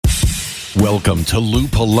Welcome to Lou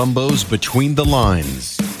Palumbo's Between the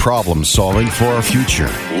Lines. Problem solving for our future.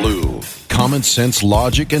 Lou. Common sense,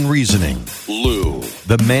 logic, and reasoning. Lou.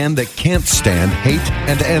 The man that can't stand hate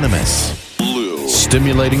and animus. Lou.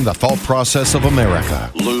 Stimulating the thought process of America.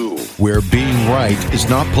 Lou. Where being right is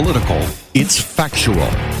not political, it's factual.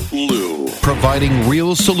 Lou. Providing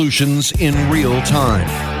real solutions in real time.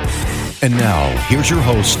 And now, here's your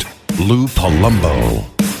host, Lou Palumbo.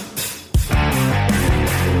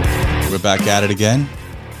 We're back at it again.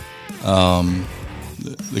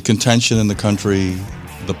 The contention in the country,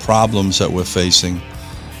 the problems that we're facing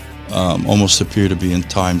almost appear to be in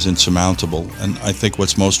times insurmountable. And I think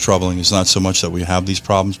what's most troubling is not so much that we have these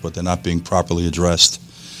problems, but they're not being properly addressed.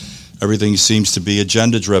 Everything seems to be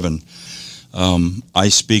agenda-driven. I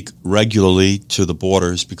speak regularly to the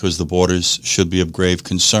borders because the borders should be of grave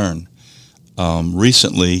concern.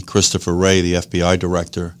 Recently, Christopher Wray, the FBI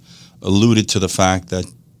director, alluded to the fact that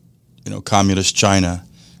communist China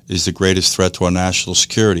is the greatest threat to our national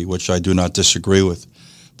security, which I do not disagree with.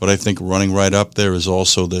 But I think running right up there is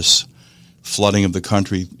also this flooding of the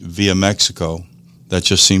country via Mexico that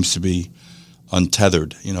just seems to be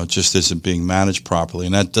untethered, just isn't being managed properly.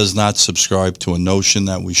 And that does not subscribe to a notion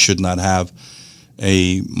that we should not have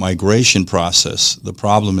a migration process. The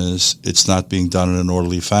problem is it's not being done in an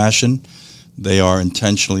orderly fashion. They are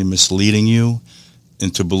intentionally misleading you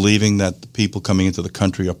into believing that the people coming into the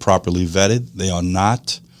country are properly vetted. They are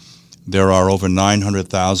not. There are over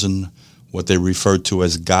 900,000 what they refer to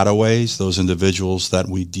as gotaways, those individuals that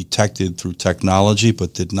we detected through technology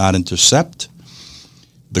but did not intercept.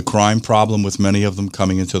 The crime problem with many of them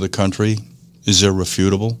coming into the country is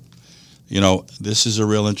irrefutable. This is a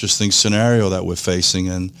real interesting scenario that we're facing,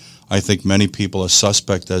 and I think many people are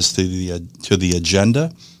suspect as to the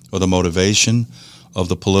agenda or the motivation of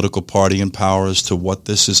the political party in power as to what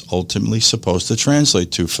this is ultimately supposed to translate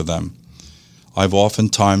to for them. I've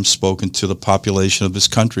oftentimes spoken to the population of this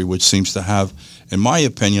country, which seems to have, in my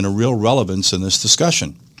opinion, a real relevance in this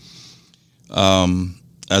discussion.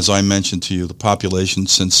 As I mentioned to you, the population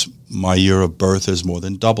since my year of birth has more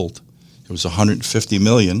than doubled. It was 150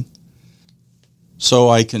 million. So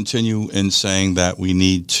I continue in saying that we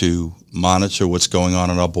need to monitor what's going on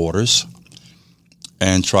our borders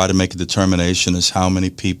and try to make a determination as how many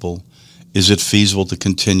people is it feasible to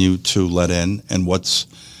continue to let in, and what's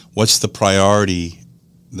the priority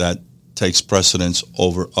that takes precedence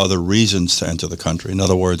over other reasons to enter the country. In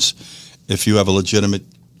other words, if you have a legitimate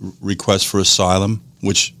request for asylum,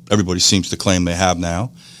 which everybody seems to claim they have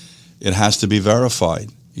now, it has to be verified.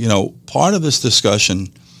 Part of this discussion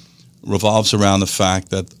revolves around the fact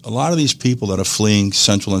that a lot of these people that are fleeing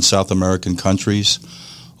Central and South American countries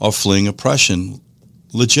are fleeing oppression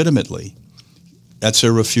legitimately. That's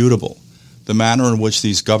irrefutable. The manner in which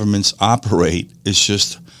these governments operate is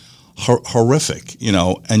just horrific,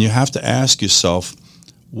 and you have to ask yourself,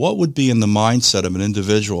 what would be in the mindset of an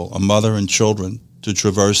individual, a mother and children, to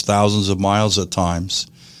traverse thousands of miles at times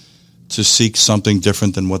to seek something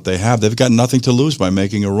different than what they have? They've got nothing to lose by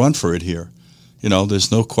making a run for it here.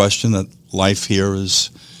 There's no question that life here is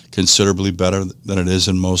considerably better than it is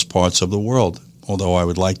in most parts of the world, although I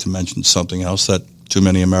would like to mention something else that too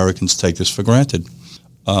many Americans take this for granted.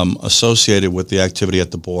 Associated with the activity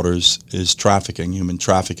at the borders is trafficking, human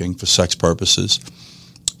trafficking for sex purposes.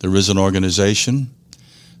 There is an organization,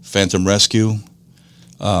 Phantom Rescue.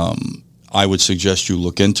 I would suggest you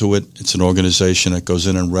look into it. It's an organization that goes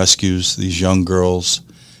in and rescues these young girls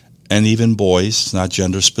and even boys, it's not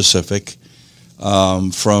gender specific,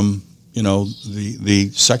 from the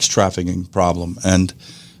sex trafficking problem. And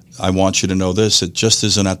I want you to know this, it just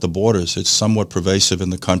isn't at the borders. It's somewhat pervasive in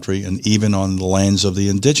the country and even on the lands of the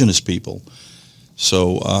indigenous people.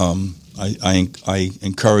 So I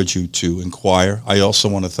encourage you to inquire. I also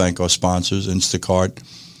want to thank our sponsors, Instacart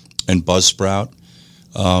and Buzzsprout.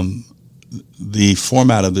 The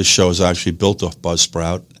format of this show is actually built off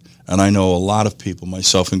Buzzsprout, and I know a lot of people,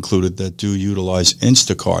 myself included, that do utilize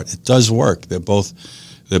Instacart. It does work. They're both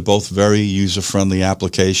very user-friendly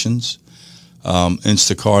applications.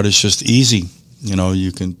 Instacart is just easy.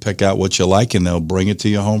 You can pick out what you like and they'll bring it to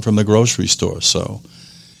your home from the grocery store. So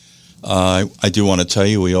I do want to tell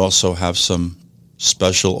you we also have some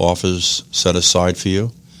special offers set aside for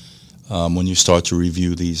you when you start to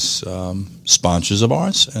review these sponsors of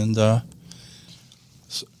ours. And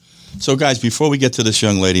so guys, before we get to this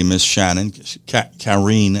young lady, Miss Shannon,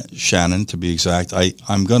 Careen Shannon to be exact,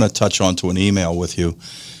 I'm going to touch on to an email with you,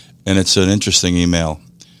 and it's an interesting email.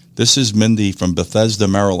 This is Mindy from Bethesda,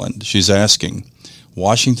 Maryland. She's asking,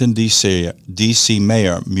 Washington, D.C.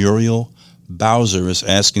 Mayor Muriel Bowser is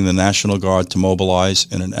asking the National Guard to mobilize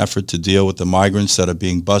in an effort to deal with the migrants that are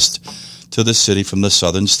being bused to the city from the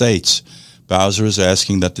southern states. Bowser is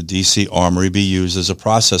asking that the D.C. Armory be used as a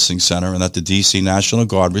processing center and that the D.C. National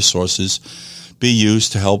Guard resources be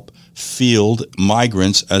used to help field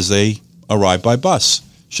migrants as they arrive by bus.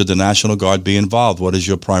 Should the National Guard be involved? What is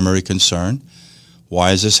your primary concern?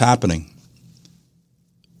 Why is this happening?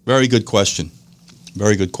 Very good question.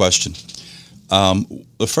 Very good question.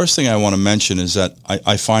 The first thing I want to mention is that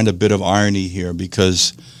I find a bit of irony here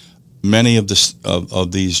because many of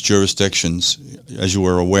these jurisdictions, as you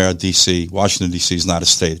were aware, D.C., Washington, D.C. is not a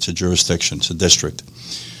state. It's a jurisdiction. It's a district.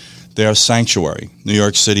 They are sanctuary. New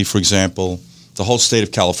York City, for example, the whole state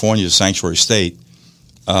of California is a sanctuary state.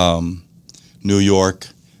 New York.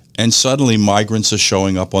 And suddenly migrants are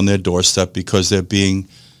showing up on their doorstep because they're being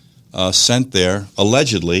sent there,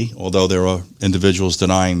 allegedly, although there are individuals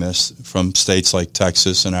denying this, from states like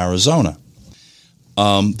Texas and Arizona.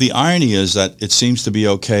 The irony is that it seems to be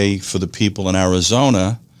okay for the people in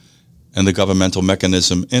Arizona and the governmental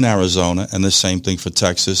mechanism in Arizona, and the same thing for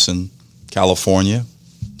Texas and California,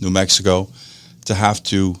 New Mexico, to have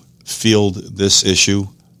to field this issue,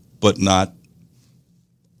 but not,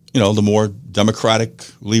 the more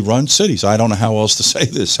democratically run cities. I don't know how else to say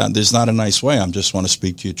this. There's not a nice way. I just want to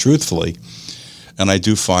speak to you truthfully. And I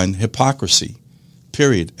do find hypocrisy,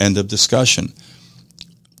 period, end of discussion.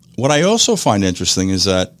 What I also find interesting is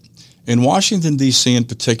that in Washington, D.C. in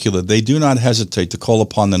particular, they do not hesitate to call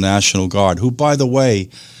upon the National Guard, who, by the way,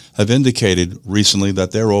 have indicated recently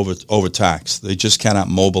that they're overtaxed. They just cannot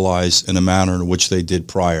mobilize in a manner in which they did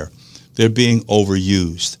prior. They're being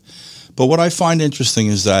overused. But what I find interesting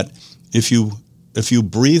is that if you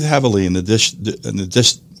breathe heavily in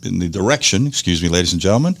the direction, excuse me, ladies and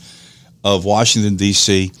gentlemen, of Washington,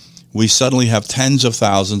 D.C., we suddenly have tens of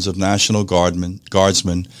thousands of National Guardsmen,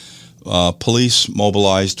 police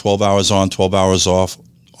mobilized, 12 hours on, 12 hours off,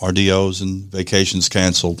 RDOs and vacations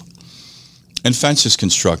canceled, and fences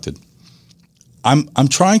constructed. I'm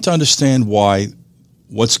trying to understand why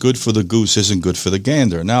what's good for the goose isn't good for the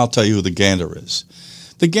gander. Now I'll tell you who the gander is.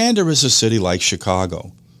 The gander is a city like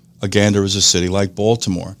Chicago. A gander is a city like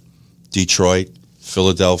Baltimore, Detroit,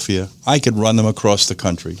 Philadelphia. I could run them across the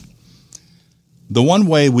country. The one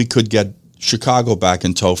way we could get Chicago back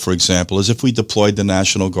in tow, for example, is if we deployed the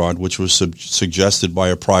National Guard, which was suggested by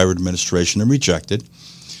a prior administration and rejected,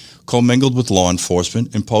 commingled with law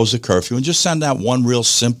enforcement, impose a curfew, and just send out one real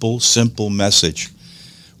simple message.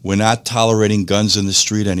 We're not tolerating guns in the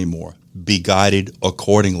street anymore. Be guided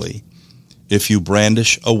accordingly. If you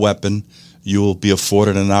brandish a weapon, you will be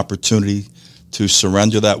afforded an opportunity to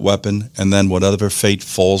surrender that weapon, and then whatever fate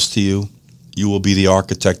falls to you, you will be the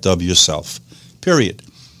architect of yourself. Period.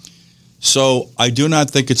 So I do not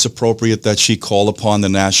think it's appropriate that she call upon the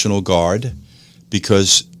National Guard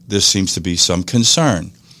because there seems to be some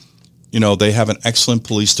concern. They have an excellent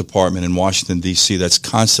police department in Washington, D.C. that's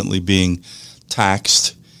constantly being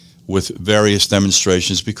taxed with various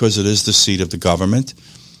demonstrations because it is the seat of the government.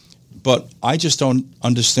 But I just don't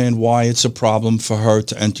understand why it's a problem for her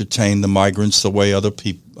to entertain the migrants the way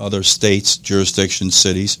other states, jurisdictions,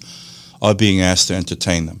 cities are being asked to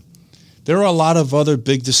entertain them. There are a lot of other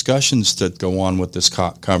big discussions that go on with this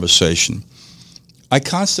conversation. I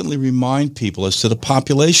constantly remind people as to the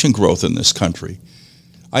population growth in this country.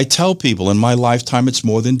 I tell people in my lifetime it's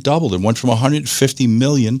more than doubled. It went from 150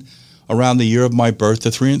 million around the year of my birth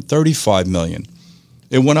to 335 million.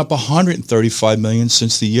 It went up 135 million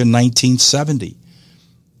since the year 1970.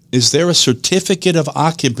 Is there a certificate of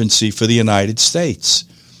occupancy for the United States?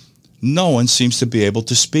 No one seems to be able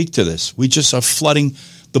to speak to this. We just are flooding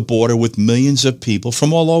the border with millions of people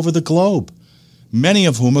from all over the globe, many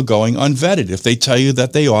of whom are going unvetted. If they tell you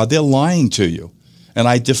that they are, they're lying to you. And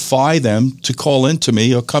I defy them to call into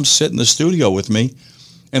me or come sit in the studio with me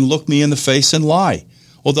and look me in the face and lie.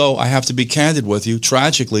 Although I have to be candid with you,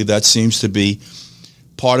 tragically, that seems to be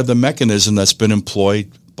part of the mechanism that's been employed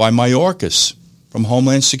by Mayorkas from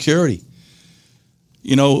Homeland Security.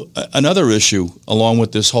 Another issue along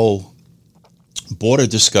with this whole border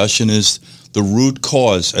discussion is the root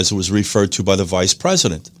cause, as it was referred to by the vice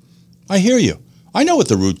president. I hear you. I know what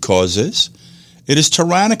the root cause is. It is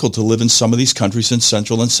tyrannical to live in some of these countries in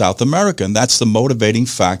Central and South America, and that's the motivating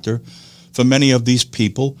factor for many of these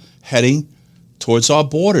people heading towards our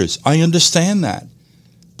borders. I understand that.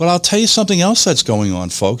 But I'll tell you something else that's going on,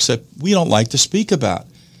 folks, that we don't like to speak about.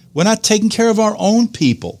 We're not taking care of our own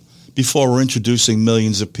people before we're introducing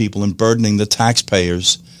millions of people and burdening the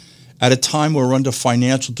taxpayers at a time we're under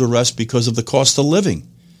financial duress because of the cost of living,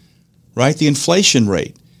 right? The inflation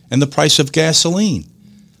rate and the price of gasoline.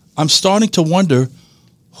 I'm starting to wonder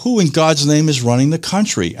who in God's name is running the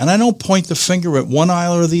country. And I don't point the finger at one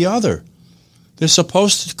aisle or the other. They're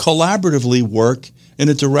supposed to collaboratively work in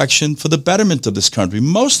a direction for the betterment of this country,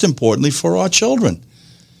 most importantly for our children.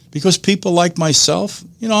 Because people like myself,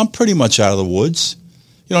 I'm pretty much out of the woods.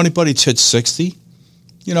 Anybody that's hit 60,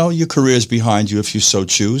 your career's behind you if you so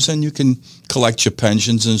choose, and you can collect your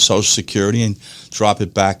pensions and Social Security and drop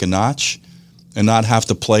it back a notch and not have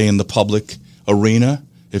to play in the public arena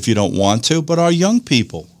if you don't want to. But our young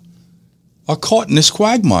people are caught in this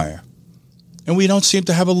quagmire, and we don't seem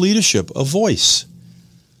to have a leadership, a voice.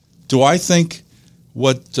 Do I think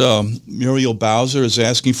what Muriel Bowser is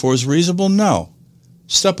asking for is reasonable? No.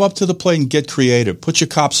 Step up to the plate and get creative. Put your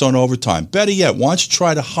cops on overtime. Better yet, why don't you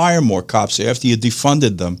try to hire more cops after you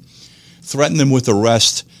defunded them? Threaten them with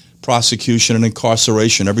arrest, prosecution, and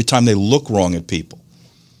incarceration every time they look wrong at people.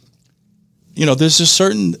 There's a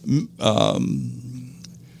certain,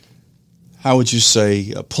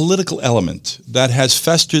 political element that has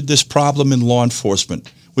festered this problem in law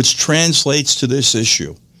enforcement, which translates to this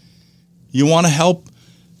issue. You want to help?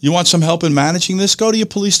 You want some help in managing this? Go to your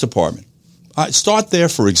police department. Start there,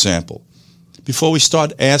 for example, before we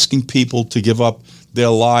start asking people to give up their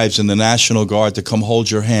lives in the National Guard to come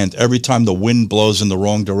hold your hand every time the wind blows in the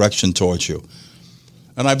wrong direction towards you.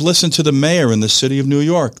 And I've listened to the mayor in the city of New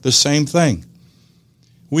York, the same thing.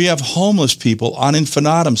 We have homeless people on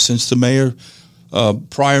infinitum since the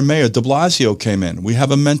prior mayor de Blasio came in. We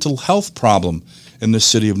have a mental health problem in the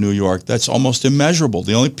city of New York that's almost immeasurable.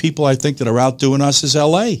 The only people I think that are outdoing us is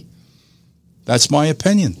L.A. That's my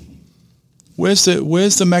opinion. Where's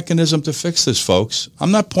the mechanism to fix this, folks?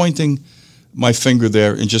 I'm not pointing my finger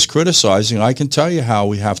there and just criticizing. I can tell you how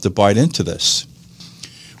we have to bite into this.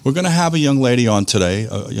 We're going to have a young lady on today,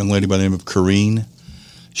 a young lady by the name of Careen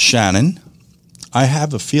Shannon. I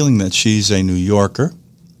have a feeling that she's a New Yorker.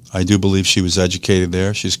 I do believe she was educated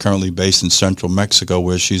there. She's currently based in central Mexico,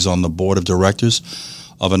 where she's on the board of directors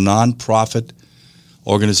of a nonprofit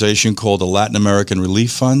organization called the Latin American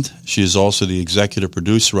Relief Fund. She is also the executive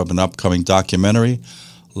producer of an upcoming documentary,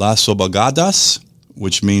 Las Abogadas,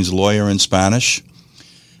 which means lawyer in Spanish,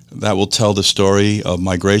 that will tell the story of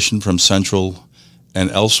migration from Central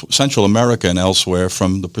America and elsewhere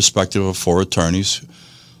from the perspective of 4 attorneys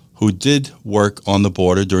who did work on the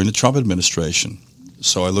border during the Trump administration.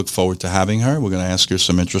 So I look forward to having her. We're going to ask her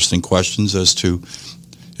some interesting questions as to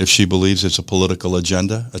if she believes it's a political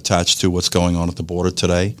agenda attached to what's going on at the border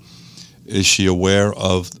today. Is she aware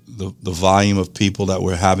of the volume of people that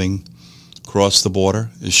we're having cross the border?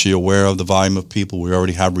 Is she aware of the volume of people we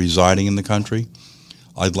already have residing in the country?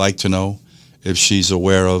 I'd like to know if she's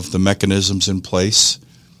aware of the mechanisms in place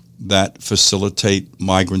that facilitate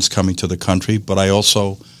migrants coming to the country. But I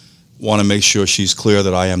also want to make sure she's clear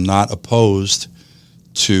that I am not opposed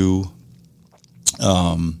to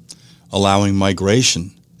allowing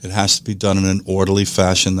migration. It has to be done in an orderly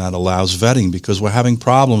fashion that allows vetting, because we're having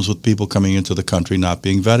problems with people coming into the country not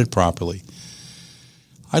being vetted properly.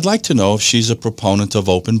 I'd like to know if she's a proponent of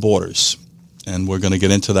open borders. And we're going to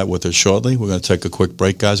get into that with her shortly. We're going to take a quick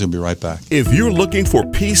break, guys. We'll be right back. If you're looking for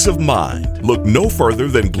peace of mind, look no further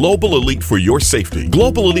than Global Elite for your safety.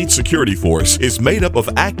 Global Elite Security Force is made up of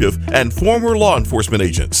active and former law enforcement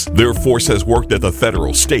agents. Their force has worked at the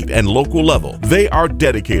federal, state, and local level. They are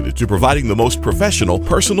dedicated to providing the most professional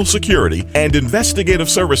personal security and investigative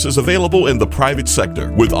services available in the private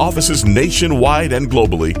sector. With offices nationwide and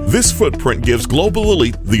globally, this footprint gives Global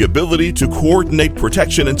Elite the ability to coordinate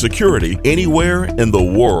protection and security anywhere in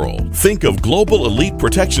the world. Think of Global Elite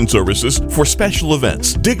Protection Services for special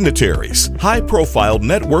events, dignitaries, high-profile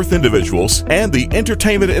net worth individuals, and the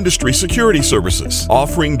entertainment industry security services,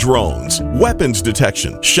 offering drones, weapons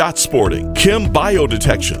detection, shot sporting, chem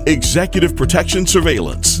biodetection, executive protection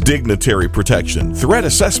surveillance, dignitary protection, threat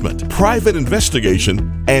assessment, private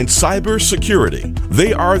investigation, and cyber security.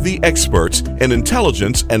 They are the experts in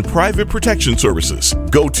intelligence and private protection services.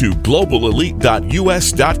 Go to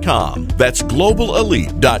globalelite.us.com. That's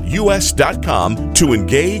globalelite.us.com to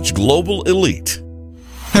engage Global Elite.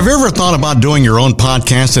 Have you ever thought about doing your own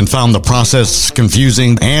podcast and found the process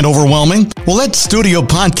confusing and overwhelming? Well, let Studio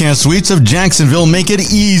Podcast Suites of Jacksonville make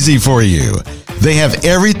it easy for you. They have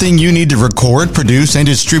everything you need to record, produce, and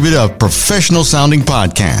distribute a professional-sounding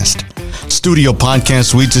podcast. Studio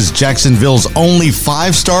Podcast Suites is Jacksonville's only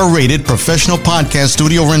 5-star rated professional podcast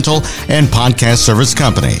studio rental and podcast service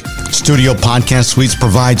company. Studio Podcast Suites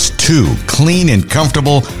provides 2 clean and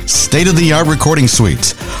comfortable, state-of-the-art recording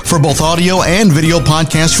suites for both audio and video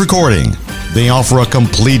podcast recording. They offer a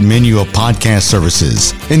complete menu of podcast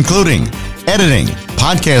services, including editing,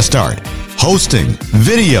 podcast art, hosting,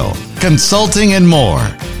 video, consulting, and more.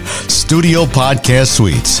 Studio Podcast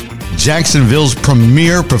Suites, Jacksonville's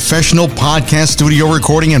premier professional podcast studio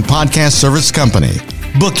recording and podcast service company.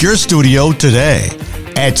 Book your studio today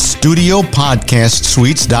at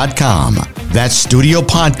studiopodcastsuites.com. That's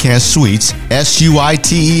studiopodcastsuites,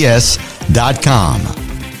 SUITES.com.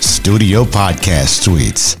 Studio Podcast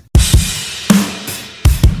Suites.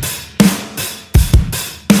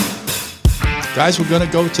 Guys, we're going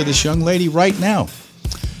to go to this young lady right now.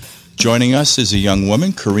 Joining us is a young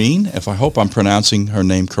woman, Careen. I hope I'm pronouncing her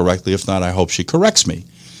name correctly. If not, I hope she corrects me.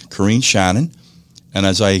 Careen Shannon. And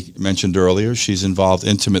as I mentioned earlier, she's involved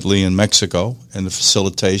intimately in Mexico in the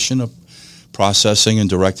facilitation of processing and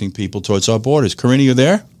directing people towards our borders. Careen, are you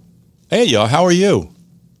there? Hey, y'all. How are you?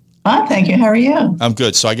 Fine, thank you. How are you? I'm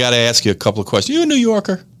good. So I got to ask you a couple of questions. You a New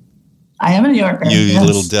Yorker? I am a New Yorker. You yes.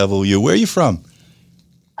 little devil. You. Where are you from?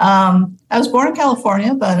 I was born in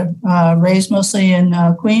California, but raised mostly in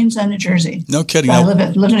Queens and New Jersey. No kidding. I lived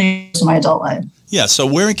in New York my adult life. Yeah. So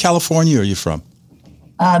where in California are you from?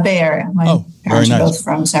 Bay Area. My parents are both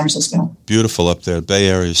from San Francisco. Beautiful up there. Bay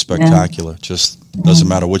Area is spectacular. Yeah. Just doesn't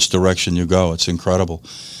matter which direction you go. It's incredible.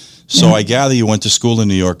 So I gather you went to school in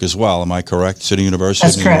New York as well. Am I correct? City University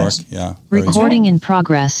of New York? Yeah. Recording in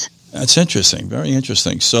progress. That's interesting. Very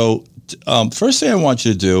interesting. So first thing I want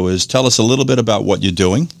you to do is tell us a little bit about what you're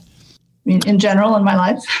doing. In general, in my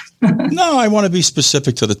life? No, I want to be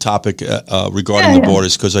specific to the topic regarding the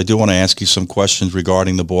borders, because I do want to ask you some questions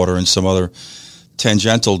regarding the border and some other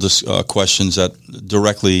tangential questions that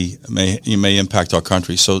directly may impact our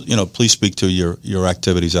country. So, please speak to your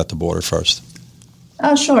activities at the border first.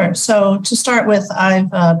 Sure. So to start with,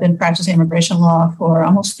 I've been practicing immigration law for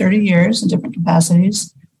almost 30 years in different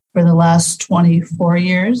capacities. For the last 24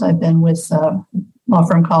 years, I've been with a law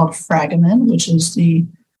firm called Fragaman, which is the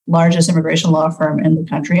largest immigration law firm in the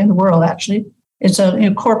country, in the world, actually. It's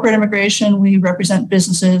a corporate immigration. We represent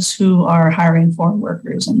businesses who are hiring foreign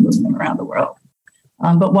workers and moving them around the world.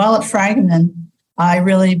 But while at Fragaman, I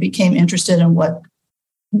really became interested in what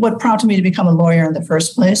prompted me to become a lawyer in the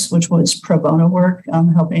first place, which was pro bono work,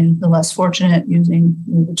 helping the less fortunate using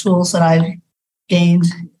the tools that I've gained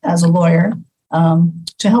as a lawyer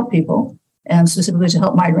to help people, and specifically to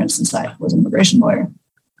help migrants since I was an immigration lawyer.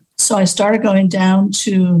 So I started going down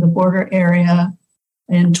to the border area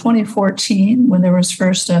in 2014 when there was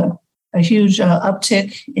first a huge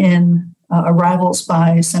uptick in arrivals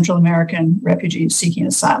by Central American refugees seeking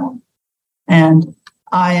asylum. And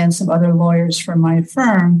I and some other lawyers from my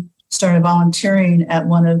firm started volunteering at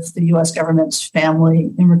one of the U.S. government's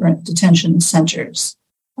family immigrant detention centers.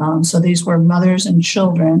 So these were mothers and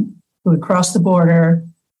children who had crossed the border,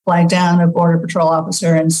 flagged down a border patrol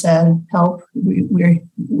officer and said, help,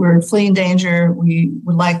 we're fleeing danger. We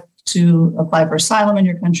would like to apply for asylum in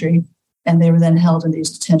your country. And they were then held in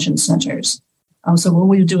these detention centers. So what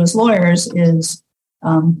we do as lawyers is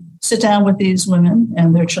sit down with these women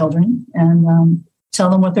and their children and tell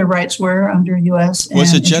them what their rights were under U.S. and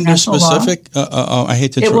was it gender specific? I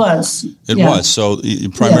hate to. It was. It was. So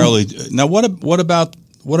primarily. Yeah. Now, what about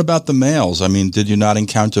the males? I mean, did you not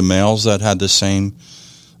encounter males that had the same?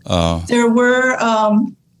 There were,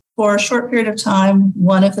 for a short period of time,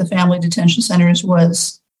 one of the family detention centers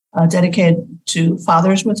was dedicated to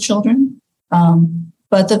fathers with children.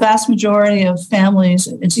 But the vast majority of families,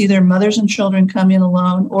 it's either mothers and children come in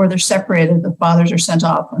alone or they're separated. The fathers are sent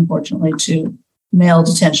off, unfortunately, to male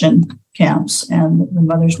detention camps, and the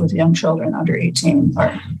mothers with young children under 18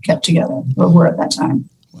 are kept together, or were at that time.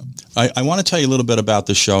 I want to tell you a little bit about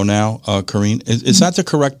the show now, Careen. Is that the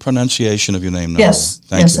correct pronunciation of your name? No? Yes.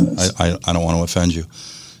 Thank you. It is. I don't want to offend you.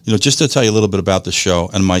 Just to tell you a little bit about the show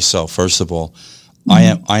and myself, first of all,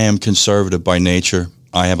 I am conservative by nature.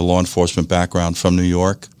 I have a law enforcement background from New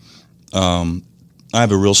York. I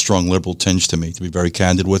have a real strong liberal tinge to me, to be very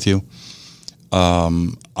candid with you.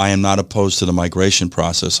 I am not opposed to the migration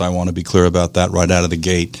process. I want to be clear about that right out of the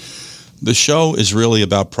gate. The show is really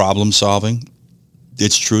about problem solving.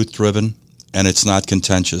 It's truth-driven, and it's not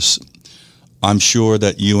contentious. I'm sure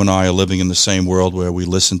that you and I are living in the same world where we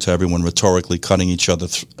listen to everyone rhetorically cutting each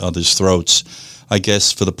other's throats, I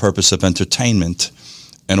guess for the purpose of entertainment,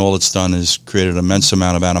 and all it's done is created an immense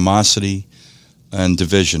amount of animosity and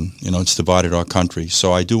division. It's divided our country.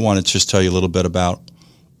 So I do want to just tell you a little bit about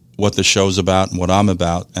what the show's about and what I'm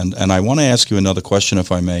about. And I want to ask you another question,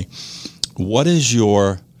 if I may. What is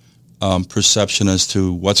your perception as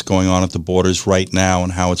to what's going on at the borders right now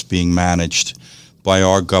and how it's being managed by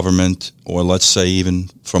our government, or let's say even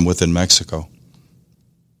from within Mexico?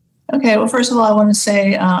 Okay, well, first of all, I want to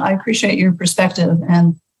say I appreciate your perspective.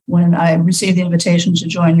 And when I received the invitation to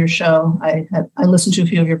join your show, I listened to a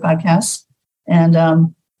few of your podcasts. And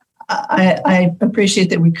I appreciate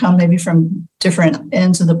that we come maybe from different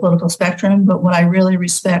ends of the political spectrum. But what I really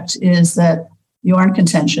respect is that you aren't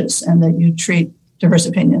contentious and that you treat diverse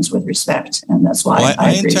opinions with respect. And that's why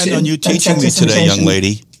I intend on you teaching me today, young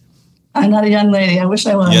lady. I'm not a young lady. I wish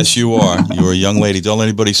I was. Yes, you are. You're a young lady. Don't let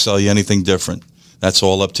anybody sell you anything different. That's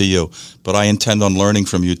all up to you. But I intend on learning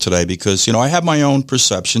from you today because, I have my own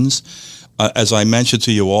perceptions. As I mentioned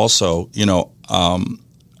to you also,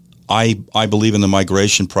 I believe in the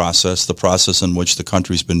migration process, the process in which the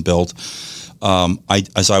country's been built.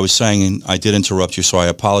 As I was saying, and I did interrupt you, so I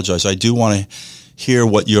apologize. I do want to hear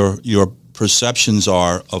what your perceptions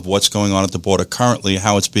are of what's going on at the border currently,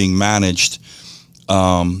 how it's being managed,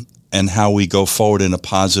 and how we go forward in a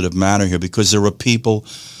positive manner here, because there are people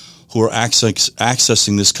who are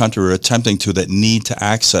accessing this country or attempting to that need to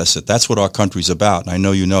access it. That's what our country's about, and I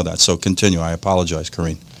know you know that. So continue. I apologize,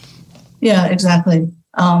 Careen. Yeah, exactly.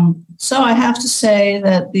 So I have to say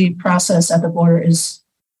that the process at the border is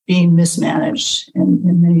being mismanaged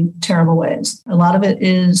in many terrible ways. A lot of it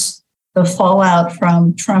is the fallout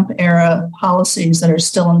from Trump-era policies that are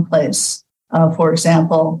still in place. For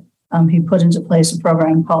example, he put into place a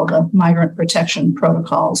program called the Migrant Protection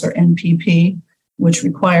Protocols, or NPP, which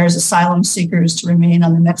requires asylum seekers to remain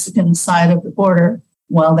on the Mexican side of the border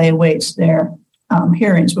while they await their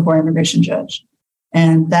hearings before an immigration judge.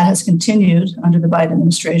 And that has continued under the Biden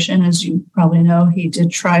administration. As you probably know, he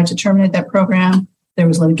did try to terminate that program. There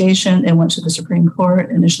was litigation. It went to the Supreme Court.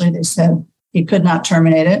 Initially, they said he could not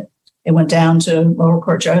terminate it. It went down to lower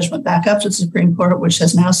court judge, went back up to the Supreme Court, which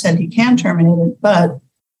has now said he can terminate it, but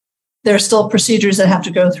there are still procedures that have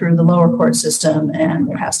to go through the lower court system, and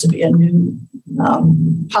there has to be a new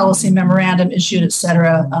policy memorandum issued, et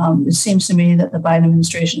cetera. It seems to me that the Biden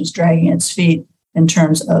administration is dragging its feet in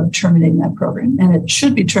terms of terminating that program. And it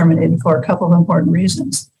should be terminated for a couple of important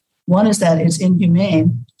reasons. One is that it's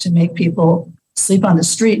inhumane to make people sleep on the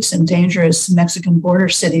streets in dangerous Mexican border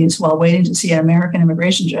cities while waiting to see an American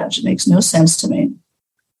immigration judge. It makes no sense to me.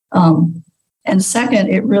 And second,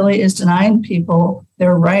 it really is denying people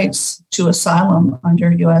their rights to asylum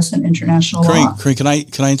under U.S. and international law. Careen, can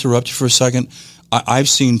I interrupt you for a second? I've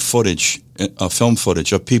seen footage, film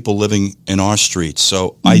footage of people living in our streets.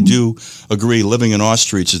 So I do agree living in our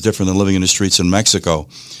streets is different than living in the streets in Mexico.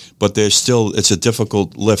 But it's a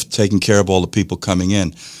difficult lift taking care of all the people coming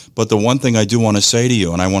in. But the one thing I do want to say to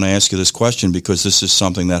you, and I want to ask you this question because this is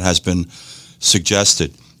something that has been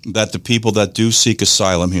suggested, that the people that do seek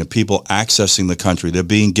asylum here, people accessing the country, they're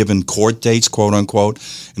being given court dates, quote unquote,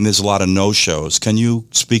 and there's a lot of no-shows. Can you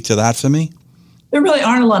speak to that for me? There really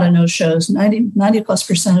aren't a lot of no-shows.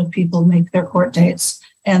 90+% of people make their court dates.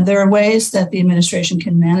 And there are ways that the administration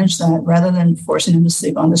can manage that rather than forcing them to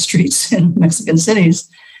sleep on the streets in Mexican cities.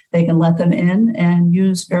 They can let them in and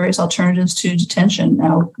use various alternatives to detention.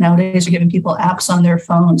 Nowadays, they're giving people apps on their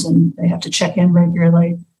phones and they have to check in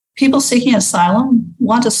regularly. People seeking asylum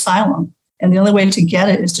want asylum. And the only way to get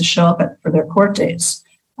it is to show up for their court dates.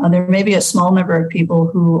 There may be a small number of people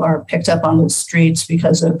who are picked up on the streets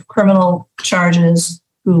because of criminal charges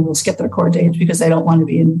who will skip their court dates because they don't want to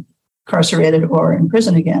be incarcerated or in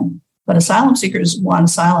prison again. But asylum seekers want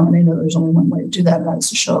asylum, and they know there's only one way to do that, and that is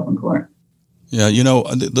to show up in court. Yeah,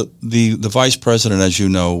 the vice president, as you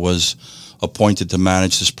know, was appointed to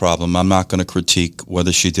manage this problem. I'm not going to critique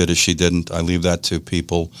whether she did or she didn't. I leave that to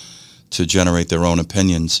people to generate their own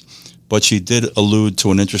opinions. But she did allude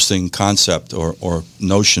to an interesting concept or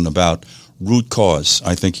notion about root cause.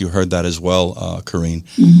 I think you heard that as well, Careen.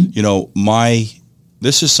 Mm-hmm.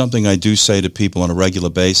 This is something I do say to people on a regular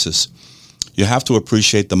basis. You have to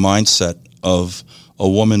appreciate the mindset of a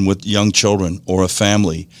woman with young children or a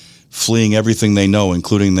family fleeing everything they know,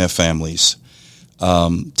 including their families,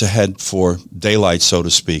 to head for daylight, so to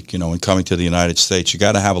speak, and coming to the United States. You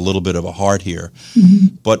got to have a little bit of a heart here.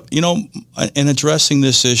 Mm-hmm. But, in addressing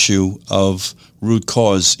this issue of root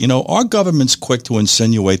cause, our government's quick to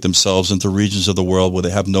insinuate themselves into regions of the world where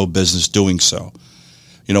they have no business doing so.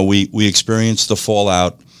 We experienced the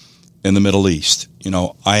fallout in the Middle East.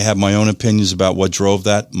 I have my own opinions about what drove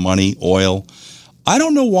that: money, oil. I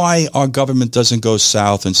don't know why our government doesn't go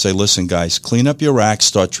south and say, listen, guys, clean up your act,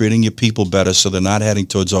 start treating your people better so they're not heading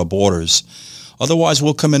towards our borders. Otherwise,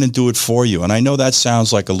 we'll come in and do it for you. And I know that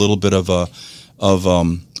sounds like a little bit of a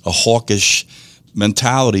hawkish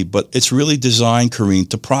mentality, but it's really designed, Careen,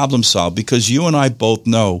 to problem solve, because you and I both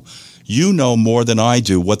know, more than I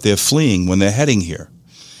do what they're fleeing when they're heading here.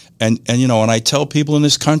 And I tell people in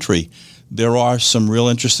this country, there are some real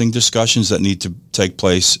interesting discussions that need to take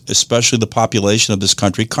place, especially the population of this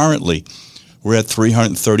country currently. We're at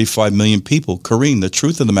 335 million people. Careen, the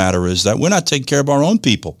truth of the matter is that we're not taking care of our own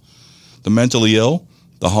people. The mentally ill,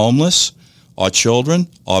 the homeless, our children,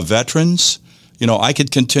 our veterans, I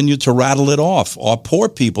could continue to rattle it off. Our poor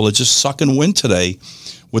people are just sucking wind today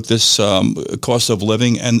with this cost of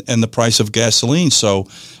living and the price of gasoline. So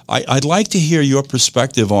I'd like to hear your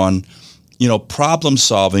perspective on, problem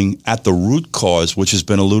solving at the root cause, which has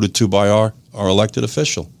been alluded to by our elected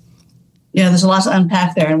official. Yeah, there's a lot to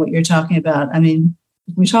unpack there in what you're talking about. I mean,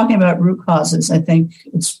 if we're talking about root causes, I think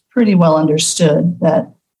it's pretty well understood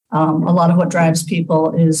that a lot of what drives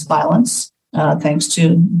people is violence, thanks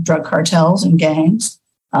to drug cartels and gangs,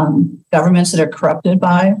 governments that are corrupted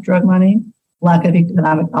by drug money, lack of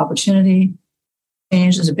economic opportunity.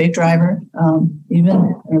 Change is a big driver,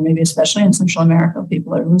 even, or maybe especially in Central America.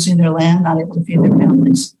 People are losing their land, not able to feed their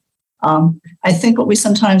families. I think what we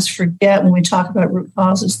sometimes forget when we talk about root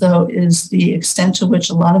causes, though, is the extent to which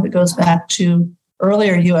a lot of it goes back to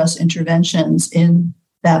earlier U.S. interventions in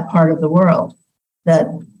that part of the world that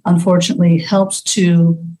unfortunately helped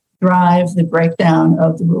to drive the breakdown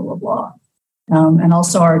of the rule of law. And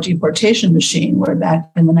also our deportation machine, where back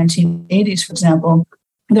in the 1980s, for example,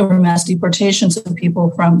 there were mass deportations of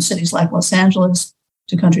people from cities like Los Angeles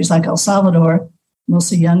to countries like El Salvador,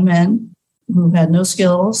 mostly young men who had no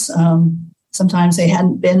skills. Sometimes they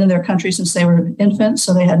hadn't been in their country since they were infants,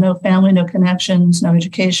 so they had no family, no connections, no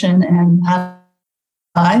education, and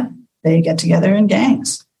they get together in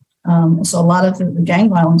gangs. So a lot of the gang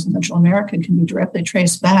violence in Central America can be directly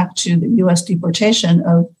traced back to the U.S. deportation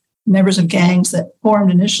of members of gangs that formed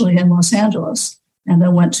initially in Los Angeles and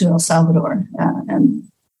then went to El Salvador. And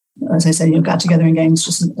as I said, got together in gangs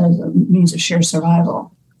just as a means of sheer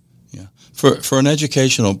survival. Yeah. For an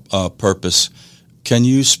educational purpose, can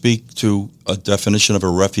you speak to a definition of a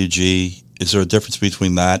refugee? Is there a difference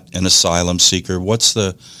between that and asylum seeker? What's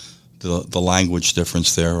the language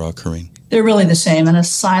difference there, Careen? They're really the same. An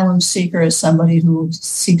asylum seeker is somebody who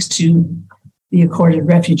seeks to be accorded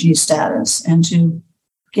refugee status. And to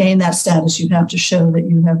gain that status, you have to show that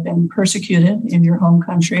you have been persecuted in your home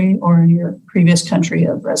country or in your previous country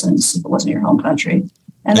of residence if it wasn't your home country.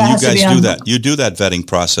 And that you guys do that. You do that vetting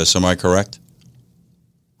process, am I correct?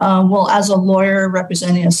 Well, as a lawyer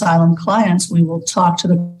representing asylum clients, we will talk to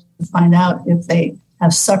them to find out if they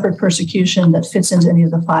have suffered persecution that fits into any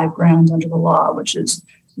of the 5 grounds under the law, which is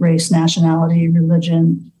race, nationality,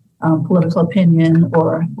 religion, political opinion,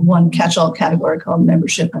 or one catch-all category called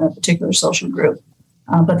membership in a particular social group.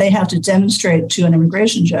 But they have to demonstrate to an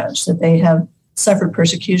immigration judge that they have suffered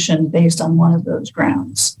persecution based on one of those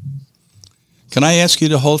grounds. Can I ask you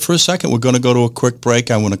to hold for a second? We're going to go to a quick break.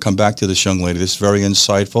 I want to come back to this young lady. This is very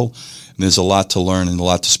insightful, and there's a lot to learn and a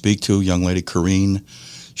lot to speak to. Young lady Careen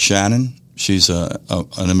Shannon. She's an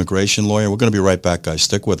immigration lawyer. We're going to be right back, guys.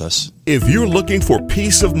 Stick with us. If you're looking for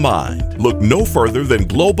peace of mind, look no further than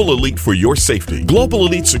Global Elite for your safety. Global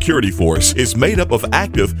Elite Security Force is made up of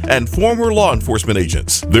active and former law enforcement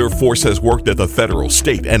agents. Their force has worked at the federal,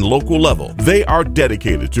 state, and local level. They are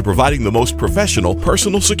dedicated to providing the most professional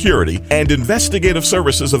personal security and investigative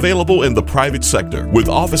services available in the private sector. With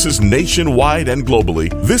offices nationwide and globally,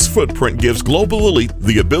 this footprint gives Global Elite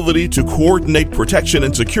the ability to coordinate protection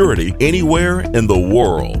and security anywhere in the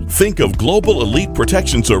world. Think of Global Elite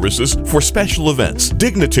Protection Services for special events,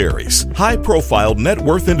 dignitaries, high-profile net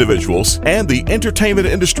worth individuals, and the entertainment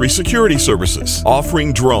industry security services,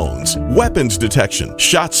 offering drones, weapons detection,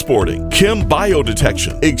 shot sporting, chem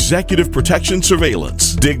biodetection, executive protection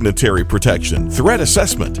surveillance, dignitary protection, threat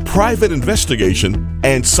assessment, private investigation,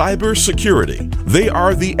 and cyber security. They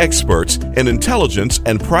are the experts in intelligence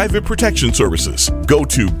and private protection services. Go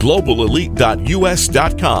to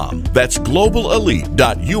globalelite.us.com. That's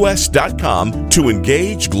globalelite.us.com to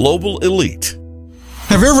engage Global Elite.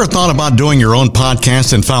 Have you ever thought about doing your own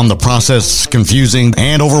podcast and found the process confusing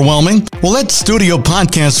and overwhelming? Well, let Studio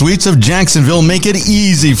Podcast Suites of Jacksonville make it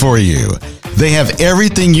easy for you. They have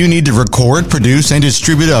everything you need to record, produce, and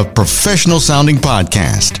distribute a professional-sounding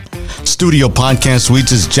podcast. Studio Podcast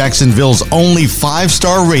Suites is Jacksonville's only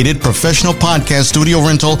 5-star rated professional podcast studio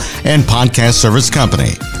rental and podcast service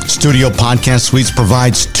company. Studio Podcast Suites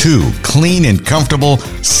provides 2 clean and comfortable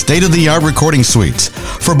state-of-the-art recording suites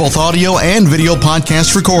for both audio and video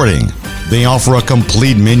podcast recording. They offer a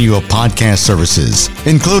complete menu of podcast services,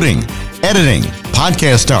 including editing,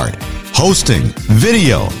 podcast art, hosting,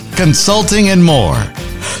 video, consulting, and more.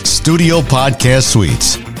 Studio Podcast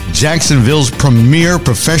Suites, Jacksonville's premier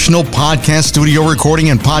professional podcast studio recording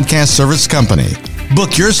and podcast service company.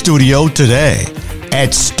 Book your studio today at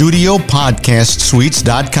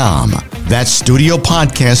studiopodcastsuites.com. That's Studio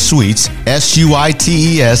Podcast Suites,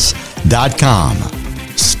 SUITES.com.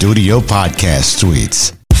 Studio Podcast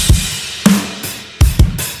Suites.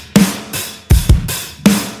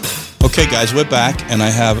 Okay, guys, we're back, and I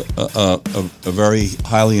have a very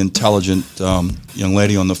highly intelligent young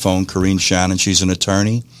lady on the phone, Careen Shannon. She's an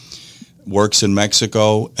attorney, works in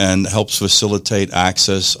Mexico, and helps facilitate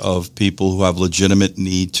access of people who have legitimate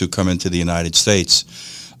need to come into the United States.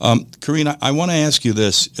 Careen, I want to ask you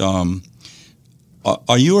this.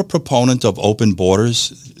 Are you a proponent of open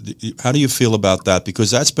borders? How do you feel about that?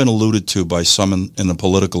 Because that's been alluded to by some in the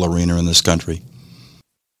political arena in this country.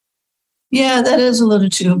 Yeah, that is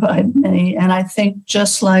alluded to by many. And I think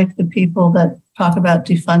just like the people that talk about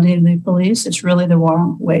defunding the police, it's really the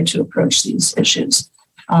wrong way to approach these issues.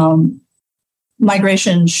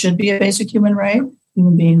 Migration should be a basic human right.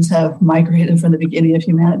 Human beings have migrated from the beginning of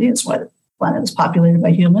humanity. It's why the planet is populated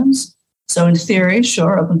by humans. So in theory,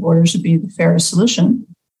 sure, open borders should be the fairest solution.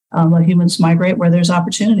 Let humans migrate where there's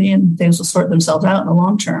opportunity and things will sort themselves out in the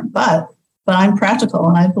long term. But I'm practical,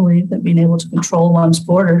 and I believe that being able to control one's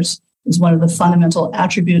borders is one of the fundamental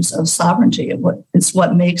attributes of sovereignty. It's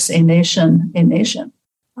what makes a nation a nation.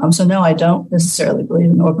 So no, I don't necessarily believe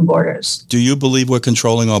in open borders. Do you believe we're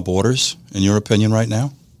controlling our borders, in your opinion, right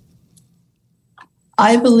now?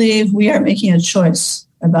 I believe we are making a choice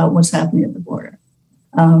about what's happening at the border.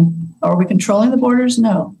 Are we controlling the borders?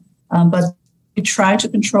 No. But we try to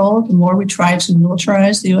control. The more we try to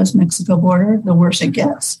militarize the U.S.-Mexico border, the worse it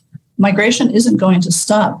gets. Migration isn't going to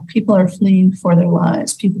stop. People are fleeing for their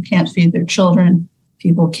lives. People can't feed their children.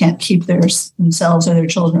 People can't keep themselves or their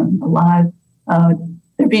children alive.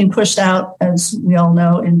 They're being pushed out, as we all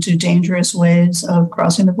know, into dangerous ways of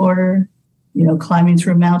crossing the border, climbing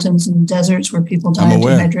through mountains and deserts where people die of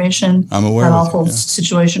dehydration. I'm aware. That awful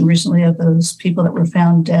situation recently of those people that were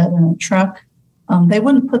found dead in a truck. They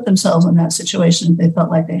wouldn't put themselves in that situation if they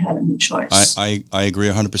felt like they had a new choice. I agree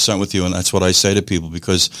 100% with you, and that's what I say to people,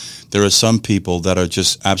 because there are some people that are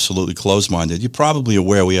just absolutely closed-minded. You're probably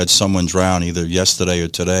aware we had someone drown either yesterday or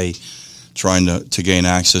today trying to gain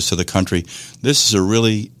access to the country. This is a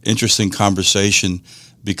really interesting conversation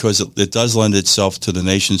because it does lend itself to the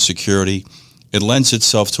nation's security. It lends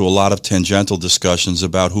itself to a lot of tangential discussions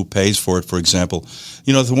about who pays for it, for example.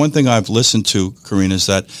 The one thing I've listened to, Careen, is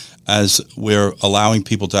that as we're allowing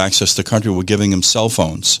people to access the country, we're giving them cell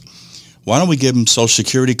phones. Why don't we give them Social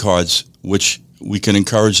Security cards, which we can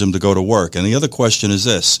encourage them to go to work? And the other question is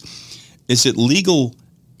this. Is it legal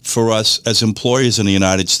for us as employers in the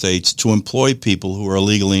United States to employ people who are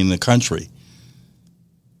illegally in the country?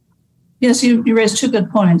 Yes, you raised two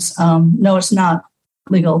good points. No, it's not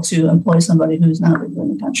legal to employ somebody who's not legal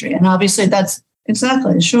in the country. And obviously that's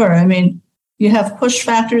exactly, sure. I mean, you have push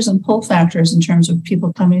factors and pull factors in terms of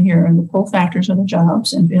people coming here, and the pull factors are the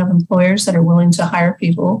jobs. And if you have employers that are willing to hire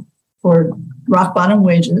people for rock bottom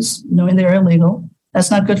wages, knowing they're illegal,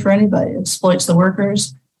 that's not good for anybody. It exploits the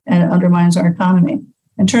workers and it undermines our economy.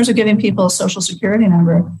 In terms of giving people a Social Security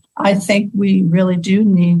number, I think we really do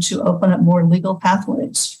need to open up more legal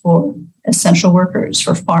pathways for essential workers,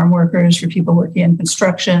 for farm workers, for people working in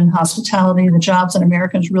construction, hospitality, the jobs that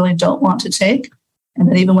Americans really don't want to take. And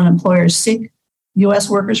that even when employers seek U.S.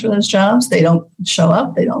 workers for those jobs, they don't show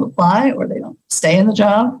up, they don't apply, or they don't stay in the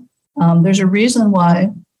job. There's a reason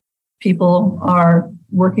why people are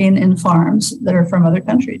working in farms that are from other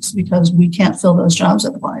countries, because we can't fill those jobs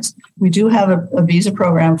otherwise. We do have a visa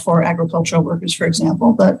program for agricultural workers, for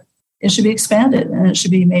example, but it should be expanded and it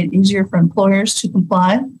should be made easier for employers to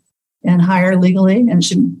comply and hire legally. And it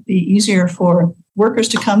should be easier for workers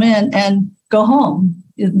to come in and go home.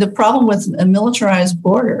 The problem with a militarized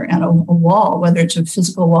border and a wall, whether it's a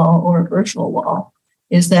physical wall or a virtual wall,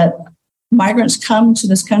 is that migrants come to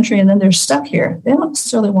this country and then they're stuck here. They don't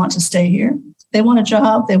necessarily want to stay here. They want a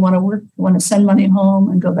job, they want to work, they want to send money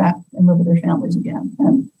home and go back and live with their families again.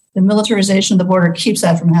 And the militarization of the border keeps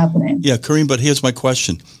that from happening. Yeah, Careen, but here's my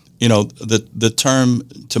question. The term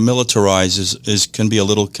to militarize can be a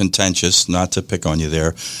little contentious, not to pick on you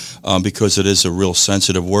there, because it is a real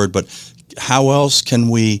sensitive word. But how else can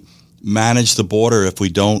we manage the border if we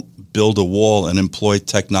don't build a wall and employ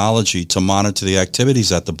technology to monitor the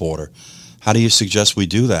activities at the border? How do you suggest we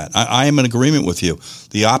do that? I am in agreement with you.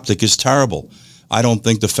 The optic is terrible. I don't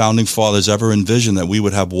think the Founding Fathers ever envisioned that we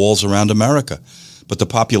would have walls around America. But the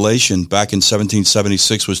population back in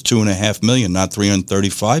 1776 was 2.5 million, not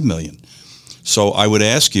 335 million. So I would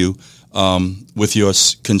ask you, with your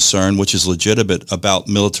concern, which is legitimate, about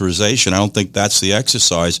militarization, I don't think that's the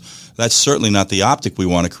exercise. That's certainly not the optic we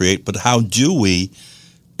want to create. But how do we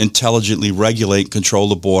intelligently regulate, control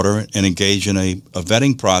the border, and engage in a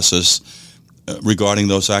vetting process regarding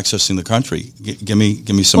those accessing the country? Give me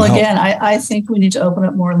some help. Well, again, I think we need to open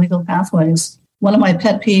up more legal pathways. One of my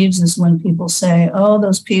pet peeves is when people say, oh,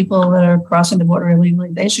 those people that are crossing the border illegally,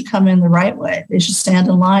 they should come in the right way. They should stand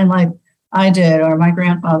in line like I did, or my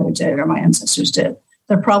grandfather did, or my ancestors did.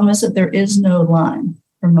 The problem is that there is no line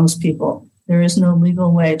for most people. There is no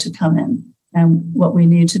legal way to come in. And what we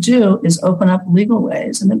need to do is open up legal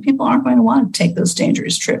ways. And then people aren't going to want to take those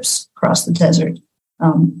dangerous trips across the desert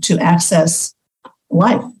to access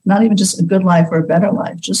life, not even just a good life or a better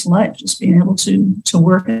life, just life, just being able to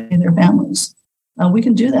work in their families. We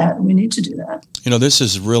can do that. We need to do that. You know, this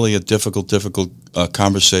is really a difficult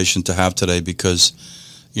conversation to have today because,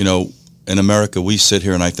 you know, in America, we sit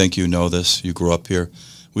here, and I think you know this, you grew up here,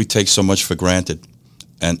 we take so much for granted,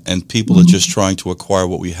 and people are just trying to acquire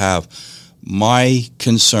what we have. My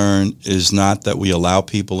concern is not that we allow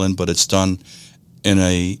people in, but it's done in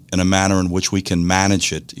a manner in which we can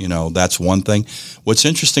manage it. You know, that's one thing. What's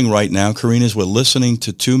interesting right now, Careen, is we're listening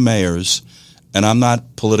to two mayors, and I'm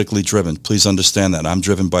not politically driven. Please understand that. I'm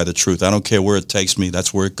driven by the truth. I don't care where it takes me.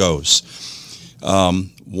 That's where it goes.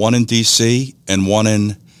 One in D.C. and one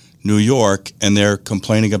in New York, and they're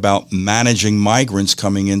complaining about managing migrants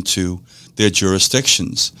coming into their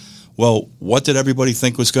jurisdictions. Well, what did everybody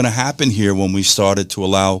think was going to happen here when we started to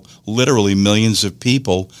allow literally millions of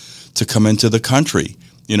people to come into the country,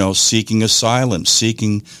 you know, seeking asylum,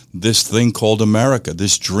 seeking this thing called America,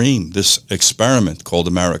 this dream, this experiment called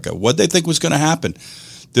America? What did they think was going to happen?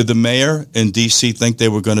 Did the mayor in D.C. think they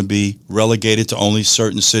were going to be relegated to only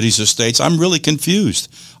certain cities or states? I'm really confused.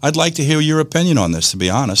 I'd like to hear your opinion on this, to be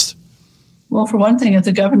honest. Well, for one thing, if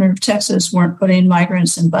the governor of Texas weren't putting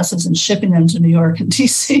migrants in buses and shipping them to New York and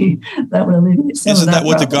D.C., that would alleviate some of that. Isn't that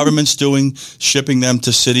what the problem. government's doing, shipping them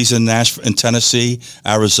to cities in Nashville, in Tennessee,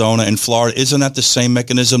 Arizona, and Florida? Isn't that the same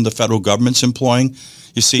mechanism the federal government's employing?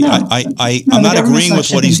 You see, No. I'm not agreeing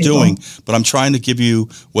with what he's people. doing, but I'm trying to give you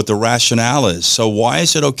what the rationale is. So why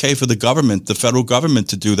is it okay for the government, the federal government,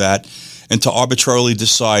 to do that and to arbitrarily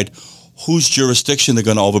decide whose jurisdiction they're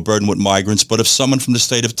going to overburden with migrants? But if someone from the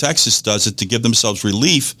state of Texas does it to give themselves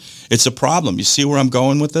relief, it's a problem. You see where I'm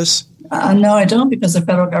going with this? No, I don't, because the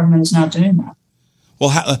federal government is not doing that. Well,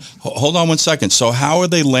 hold on one second. So how are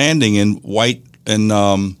they landing in White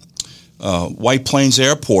Plains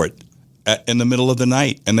Airport in the middle of the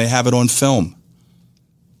night, and they have it on film?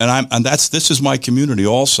 This is my community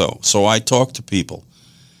also, so I talk to people.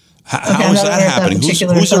 How is that happening?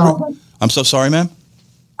 I'm so sorry, ma'am.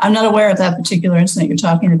 I'm not aware of that particular incident you're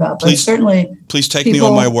talking about, but certainly... Please take me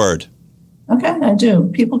on my word. Okay, I do.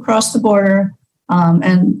 People cross the border,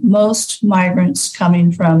 and most migrants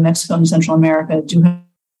coming from Mexico and Central America do have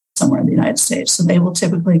somewhere in the United States. So they will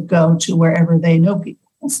typically go to wherever they know people.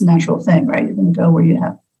 That's a natural thing, right? You're going to go where you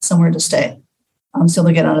have somewhere to stay. So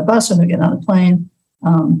they'll get on a bus or they'll get on a plane,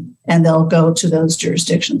 and they'll go to those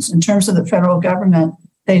jurisdictions. In terms of the federal government,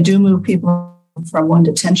 they do move people from one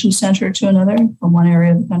detention center to another, from one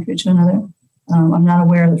area of the country to another. I'm not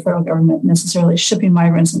aware of the federal government necessarily shipping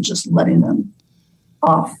migrants and just letting them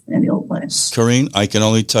off in the old place. Careen, I can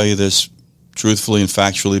only tell you this truthfully and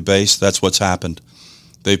factually based. That's what's happened.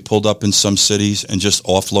 They pulled up in some cities and just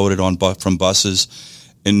offloaded from buses.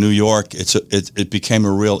 In New York, it became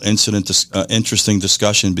a real interesting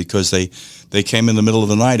discussion because they came in the middle of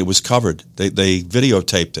the night. It was covered. They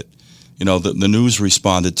videotaped it. You know, the news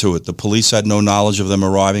responded to it. The police had no knowledge of them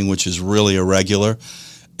arriving, which is really irregular.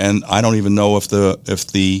 And I don't even know if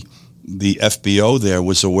the FBO there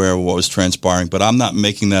was aware of what was transpiring. But I'm not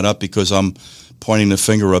making that up because I'm pointing the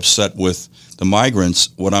finger upset with the migrants.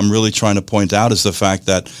 What I'm really trying to point out is the fact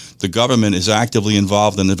that the government is actively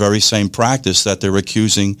involved in the very same practice that they're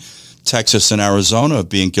accusing Texas and Arizona of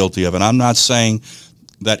being guilty of. And I'm not saying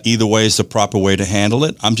that either way is the proper way to handle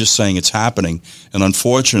it. I'm just saying it's happening. And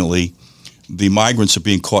unfortunately, the migrants are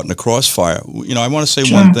being caught in the crossfire. You know, I want to say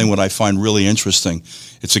one thing what I find really interesting.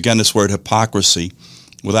 It's, again, this word hypocrisy,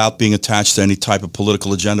 without being attached to any type of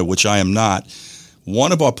political agenda, which I am not.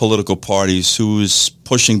 One of our political parties who is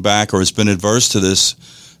pushing back or has been adverse to this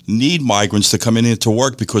need migrants to come in here to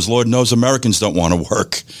work because Lord knows Americans don't want to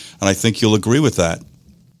work. And I think you'll agree with that.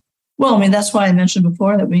 Well, I mean, that's why I mentioned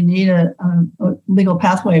before that we need a legal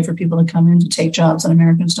pathway for people to come in to take jobs that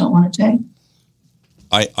Americans don't want to take.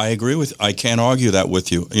 I agree with. I can't argue that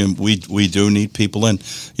with you. We do need people in.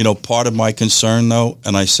 You know, part of my concern, though,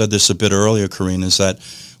 and I said this a bit earlier, Careen, is that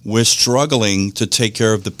we're struggling to take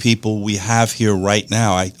care of the people we have here right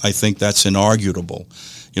now. I think that's inarguable.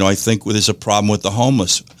 You know, I think there's a problem with the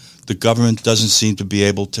homeless. The government doesn't seem to be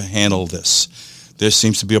able to handle this. There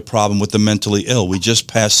seems to be a problem with the mentally ill. We just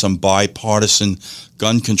passed some bipartisan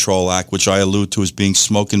gun control act, which I allude to as being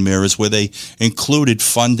smoke and mirrors, where they included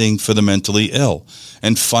funding for the mentally ill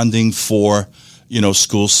and funding for, you know,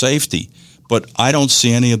 school safety. But I don't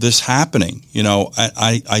see any of this happening. You know,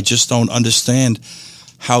 I just don't understand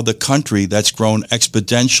how the country that's grown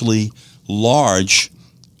exponentially large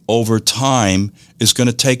over time is going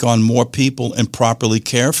to take on more people and properly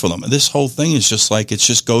care for them. This whole thing is just like, it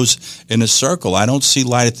just goes in a circle. I don't see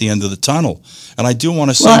light at the end of the tunnel. And I do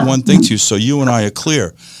want to say one thing to you, so you and I are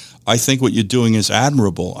clear. I think what you're doing is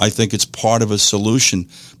admirable. I think it's part of a solution,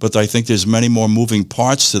 but I think there's many more moving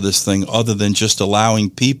parts to this thing other than just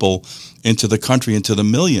allowing people into the country, into the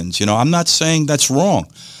millions. You know, I'm not saying that's wrong.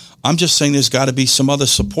 I'm just saying there's got to be some other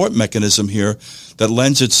support mechanism here that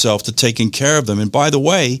lends itself to taking care of them. And by the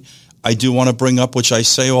way, I do want to bring up, which I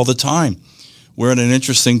say all the time, we're at an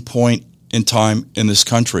interesting point in time in this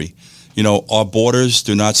country. You know, our borders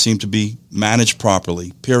do not seem to be managed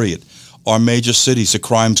properly, period. Our major cities, the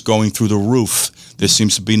crime's going through the roof. There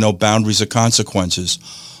seems to be no boundaries or consequences.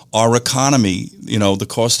 Our economy, you know, the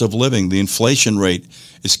cost of living, the inflation rate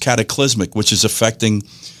is cataclysmic, which is affecting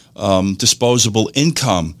disposable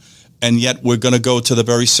income. And yet we're going to go to the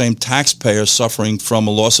very same taxpayer suffering from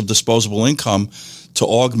a loss of disposable income to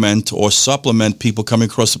augment or supplement people coming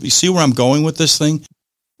across. You see where I'm going with this thing?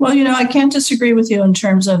 Well, you know, I can't disagree with you in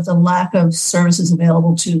terms of the lack of services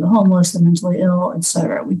available to the homeless, the mentally ill, et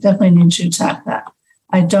cetera. We definitely need to attack that.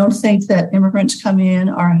 I don't think that immigrants coming in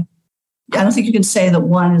I don't think you can say that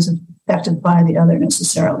one is affected by the other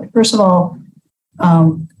necessarily. First of all,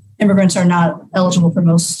 immigrants are not eligible for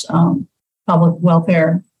most public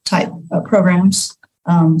welfare type programs.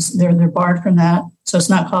 They're barred from that. So it's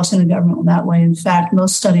not costing the government in that way. In fact,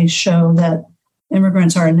 most studies show that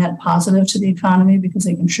immigrants are a net positive to the economy because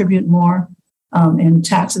they contribute more in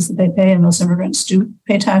taxes that they pay. And most immigrants do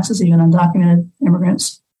pay taxes, even undocumented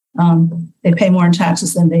immigrants. They pay more in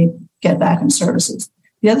taxes than they get back in services.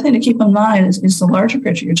 The other thing to keep in mind is the larger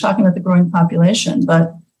picture. You're talking about the growing population,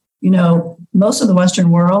 but, you know, most of the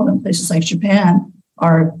Western world and places like Japan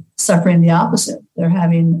are suffering the opposite. They're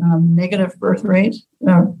having negative birth rate.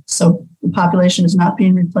 So the population is not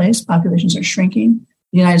being replaced. Populations are shrinking.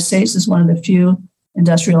 The United States is one of the few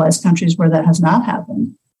industrialized countries where that has not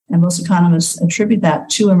happened. And most economists attribute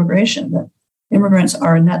that to immigration, that immigrants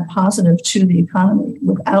are a net positive to the economy.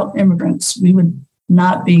 Without immigrants, we would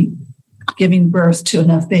not be giving birth to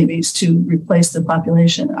enough babies to replace the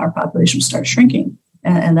population. Our population would start shrinking,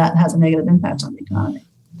 and that has a negative impact on the economy.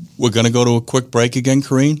 We're going to go to a quick break again,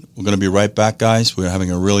 Careen. We're going to be right back, guys. We're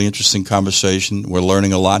having a really interesting conversation. We're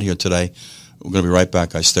learning a lot here today. We're going to be right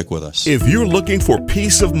back, guys. Stick with us. If you're looking for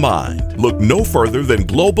peace of mind, look no further than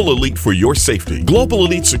Global Elite for your safety. Global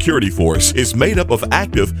Elite Security Force is made up of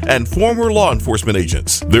active and former law enforcement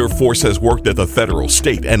agents. Their force has worked at the federal,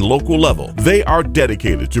 state, and local level. They are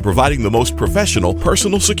dedicated to providing the most professional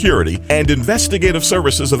personal security and investigative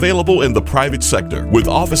services available in the private sector. With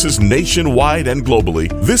offices nationwide and globally,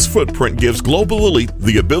 this footprint gives Global Elite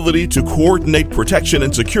the ability to coordinate protection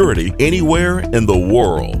and security anywhere in the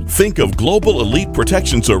world. Think of Global Elite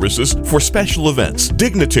Protection Services for special events,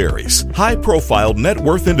 dignitaries, high-profile net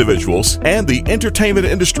worth individuals, and the entertainment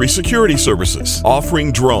industry security services,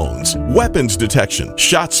 offering drones, weapons detection,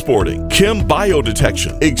 shot sporting, chem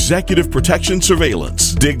biodetection, executive protection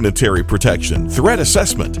surveillance, dignitary protection, threat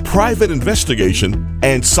assessment, private investigation,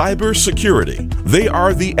 and cyber security. They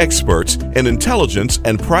are the experts in intelligence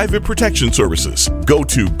and private protection services. Go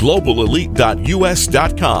to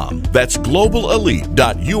globalelite.us.com. That's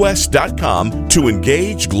globalelite.us.com to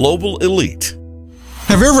engage Global Elite.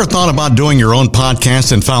 Have you ever thought about doing your own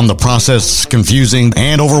podcast and found the process confusing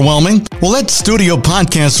and overwhelming? Well, let Studio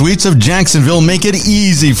Podcast Suites of Jacksonville make it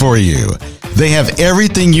easy for you. They have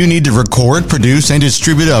everything you need to record, produce, and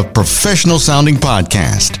distribute a professional-sounding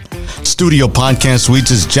podcast. Studio Podcast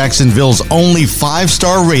Suites is Jacksonville's only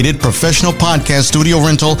 5-star rated professional podcast studio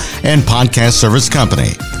rental and podcast service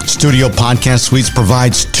company. Studio Podcast Suites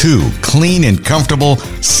provides 2 clean and comfortable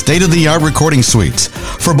state-of-the-art recording suites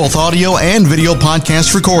for both audio and video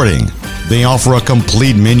podcast recording. They offer a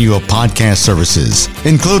complete menu of podcast services,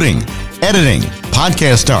 including editing,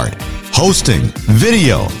 podcast art, hosting,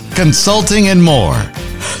 video, consulting, and more.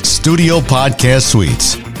 Studio Podcast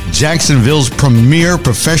Suites, Jacksonville's premier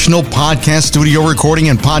professional podcast studio recording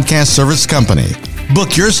and podcast service company.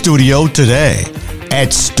 Book your studio today at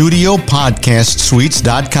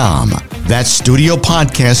studiopodcastsuites.com. That's Studio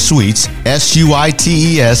Podcast Suites,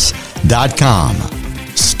 SUITES.com.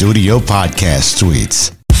 Studio Podcast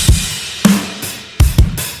Suites.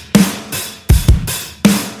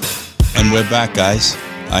 And we're back, guys.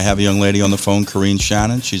 I have a young lady on the phone, Careen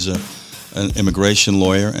Shannon. She's an immigration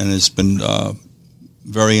lawyer and has been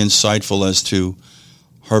very insightful as to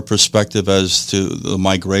her perspective as to the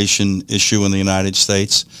migration issue in the United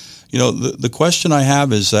States. You know, the question I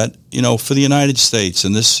have is that, you know, for the United States,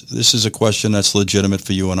 and this is a question that's legitimate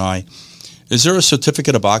for you and I, Is there a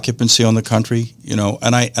certificate of occupancy on the country?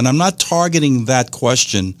 And I'm not targeting that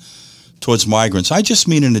question towards migrants. I just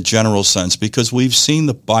mean in a general sense, because we've seen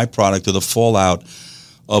the byproduct of the fallout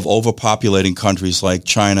of overpopulating countries like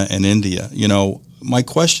China and India. My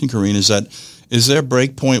question, Careen, is there a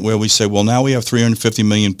break point where we say, well, now we have 350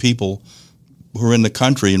 million people who are in the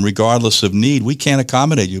country, and regardless of need, we can't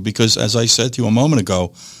accommodate you? Because as I said to you a moment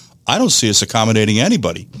ago, I don't see us accommodating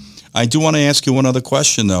anybody. I do want to ask you one other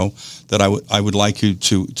question, though, that I would like you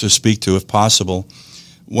to speak to, if possible.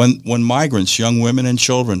 When migrants, young women and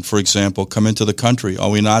children, for example, come into the country, are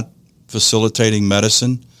we not facilitating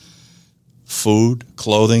medicine, food,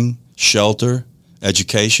 clothing, shelter,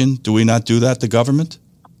 education? Do we not do that, the government?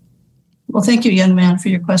 Well, thank you, young man, for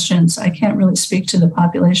your questions. I can't really speak to the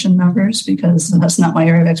population numbers because that's not my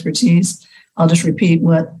area of expertise. I'll just repeat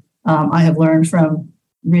what I have learned from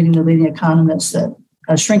reading the leading economists, that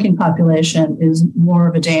a shrinking population is more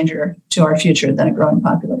of a danger to our future than a growing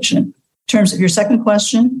population. In terms of your second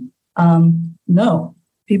question, no.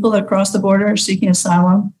 People that cross the border seeking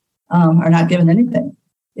asylum are not given anything.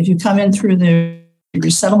 If you come in through the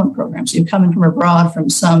resettlement programs, you come in from abroad from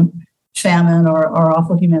some famine or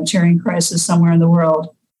awful humanitarian crisis somewhere in the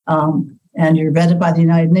world, and you're vetted by the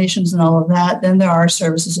United Nations and all of that, then there are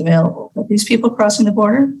services available. But these people crossing the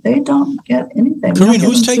border, they don't get anything. Careen,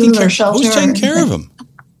 who's taking care of them?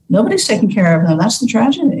 Nobody's taking care of them. That's the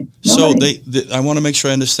tragedy. Nobody. So I want to make sure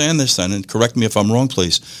I understand this then, and correct me if I'm wrong,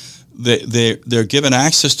 please. They're given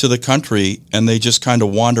access to the country, and they just kind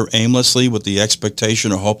of wander aimlessly with the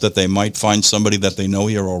expectation or hope that they might find somebody that they know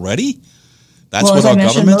here already? That's what our government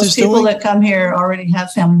is doing? Most people that come here already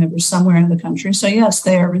have family members somewhere in the country. So yes,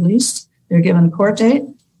 they are released. They're given a court date,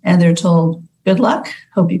 and they're told, good luck.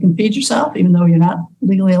 Hope you can feed yourself, even though you're not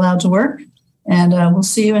legally allowed to work. And we'll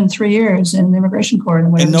see you in 3 years in the immigration court.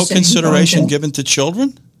 And no consideration given to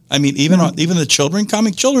children? I mean, even the children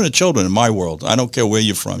coming? Children are children in my world. I don't care where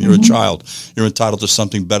you're from. You're a child. You're entitled to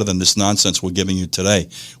something better than this nonsense we're giving you today.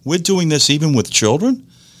 We're doing this even with children?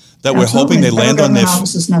 That we're hoping they land on their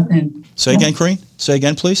nothing. Say again, Careen? Say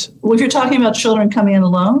again, please. Well, if you're talking about children coming in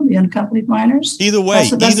alone, the unaccompanied minors, either way,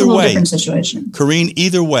 that's a little different situation. Careen,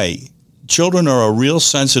 either way, children are a real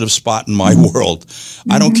sensitive spot in my world.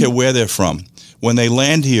 I don't care where they're from. When they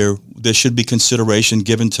land here, there should be consideration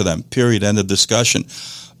given to them. Period. End of discussion.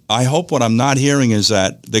 I hope what I'm not hearing is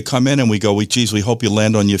that they come in and we go, geez, we hope you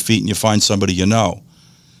land on your feet and you find somebody you know.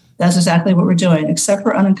 That's exactly what we're doing, except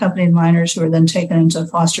for unaccompanied minors who are then taken into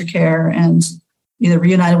foster care and either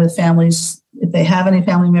reunited with families if they have any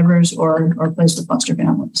family members or placed with foster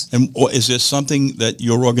families. And is there something that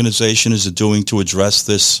your organization is doing to address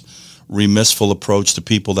this remissful approach to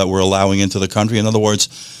people that we're allowing into the country? In other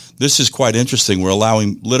words, this is quite interesting. We're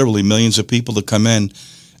allowing literally millions of people to come in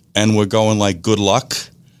and we're going like, good luck.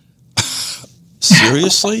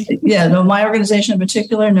 Seriously? Yeah, no, my organization in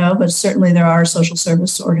particular, no, but certainly there are social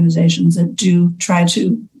service organizations that do try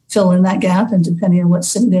to fill in that gap, and depending on what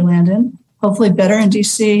city they land in, hopefully better in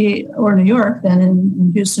D.C. or New York than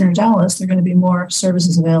in Houston or Dallas, there are going to be more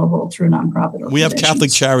services available through nonprofit organizations. We have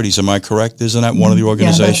Catholic Charities, am I correct? Isn't that one of the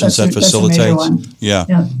organizations that facilitates?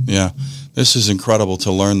 Yeah. This is incredible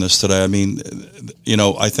to learn this today. I mean,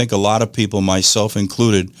 I think a lot of people, myself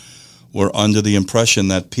included, were under the impression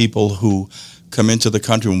that people who come into the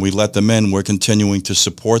country, when we let them in, we're continuing to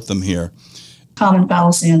support them here. Common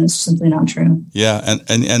fallacy, and it's simply not true. Yeah,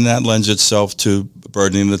 and that lends itself to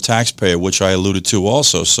burdening the taxpayer, which I alluded to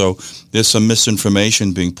also. So there's some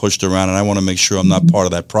misinformation being pushed around, and I want to make sure I'm not part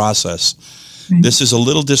of that process. Right. This is a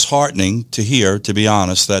little disheartening to hear, to be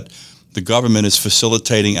honest, that the government is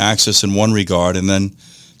facilitating access in one regard and then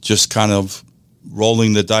just kind of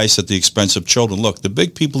rolling the dice at the expense of children. Look, the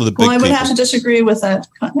big people are the big people. Well, I would have to disagree with that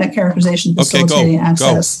characterization, facilitating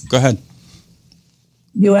access. Go ahead.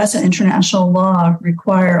 U.S. and international law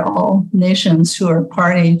require all nations who are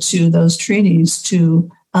party to those treaties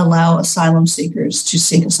to allow asylum seekers to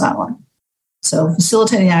seek asylum. So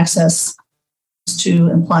facilitating access to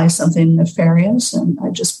imply something nefarious, and I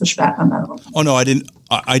just push back on that a little. Oh, no, I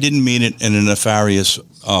didn't mean it in a nefarious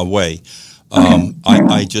way.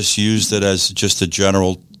 I just used it as just a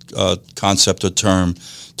general concept or term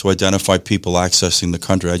to identify people accessing the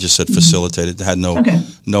country. I just said facilitated. It had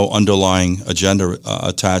no underlying agenda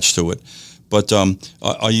attached to it. But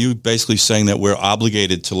are you basically saying that we're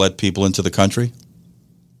obligated to let people into the country?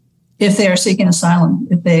 If they are seeking asylum,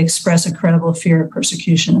 if they express a credible fear of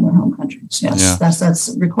persecution in their home countries, yes,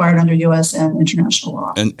 that's required under U.S. and international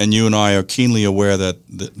law. And you and I are keenly aware that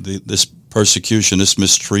this persecution, this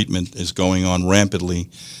mistreatment is going on rampantly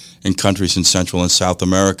in countries in Central and South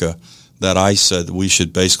America that I said we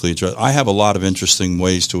should basically address. I have a lot of interesting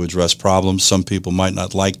ways to address problems. Some people might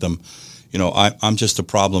not like them. I'm just a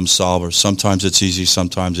problem solver. Sometimes it's easy,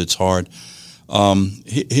 sometimes it's hard.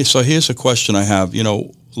 So here's a question I have.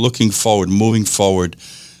 Looking forward, moving forward,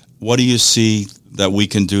 what do you see that we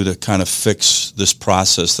can do to kind of fix this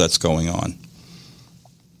process that's going on?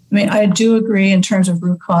 I mean, I do agree in terms of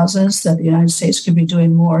root causes that the United States could be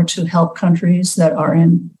doing more to help countries that are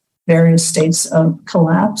in various states of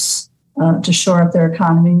collapse, to shore up their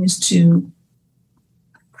economies, to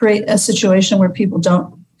create a situation where people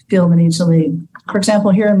don't feel the need to leave. For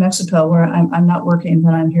example, here in Mexico, where I'm not working,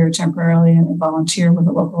 but I'm here temporarily and volunteer with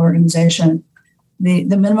a local organization, the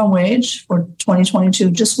minimum wage for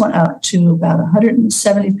 2022 just went up to about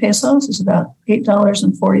 170 pesos. It's about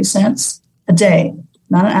 $8.40 a day,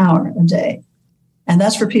 not an hour, a day. And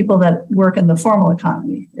that's for people that work in the formal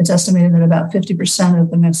economy. It's estimated that about 50%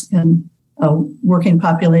 of the Mexican working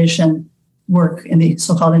population work in the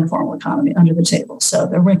so-called informal economy, under the table. So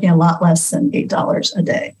they're making a lot less than $8 a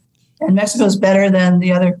day. And Mexico is better than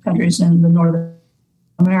the other countries in the Northern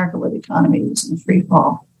America where the economy is in free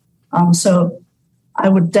fall. So I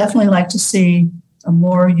would definitely like to see a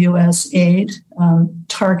more U.S. aid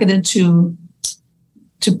targeted to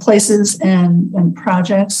places and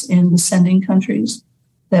projects in the sending countries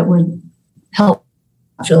that would help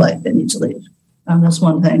feel like they need to leave. That's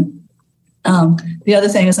one thing. The other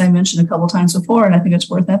thing, as I mentioned a couple times before, and I think it's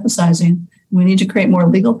worth emphasizing, we need to create more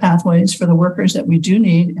legal pathways for the workers that we do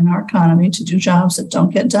need in our economy to do jobs that don't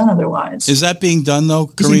get done otherwise. Is that being done, though,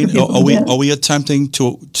 Careen? Are we attempting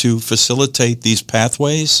to facilitate these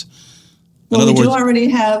pathways? Well, we do already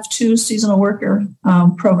have 2 seasonal worker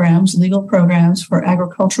programs, legal programs for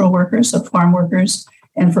agricultural workers, so farm workers,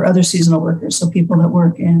 and for other seasonal workers, so people that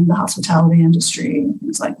work in the hospitality industry,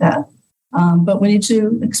 things like that. But we need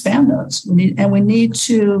to expand those. We need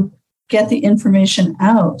to get the information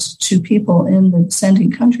out to people in the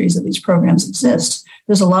sending countries that these programs exist.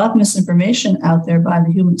 There's a lot of misinformation out there by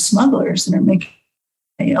the human smugglers that are making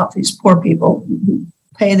off these poor people who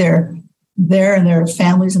pay their and their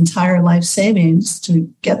family's entire life savings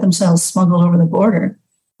to get themselves smuggled over the border,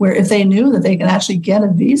 where if they knew that they could actually get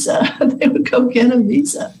a visa, they would go get a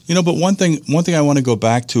visa. But one thing I want to go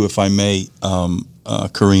back to, if I may,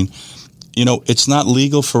 Careen, it's not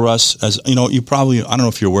legal for us as, I don't know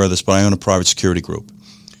if you're aware of this, but I own a private security group.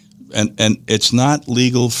 And it's not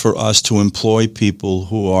legal for us to employ people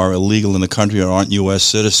who are illegal in the country or aren't U.S.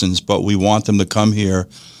 citizens, but we want them to come here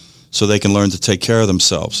so they can learn to take care of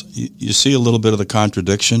themselves. You see a little bit of the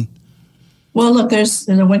contradiction? Well, look, there's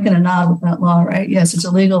a wink and a nod with that law, right? Yes, it's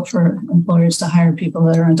illegal for employers to hire people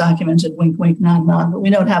that are undocumented, wink, wink, nod, nod. But we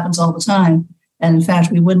know it happens all the time. And in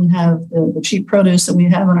fact, we wouldn't have the cheap produce that we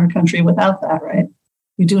have in our country without that, right?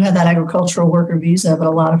 We do have that agricultural worker visa, but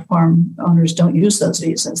a lot of farm owners don't use those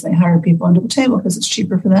visas. They hire people under the table because it's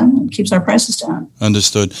cheaper for them and keeps our prices down.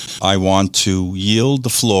 Understood. I want to yield the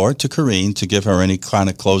floor to Careen to give her any kind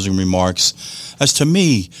of closing remarks as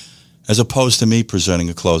opposed to me presenting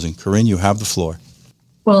a closing. Careen, you have the floor.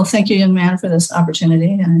 Well, thank you, young man, for this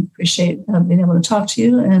opportunity. I appreciate being able to talk to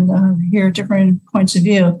you and hear different points of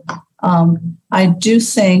view. I do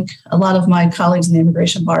think a lot of my colleagues in the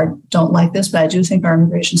immigration bar don't like this, but I do think our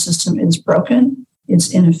immigration system is broken.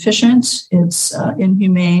 It's inefficient. It's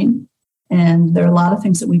inhumane. And there are a lot of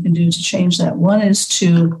things that we can do to change that. One is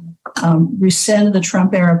to rescind the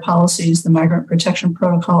Trump-era policies, the migrant protection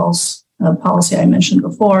protocols policy I mentioned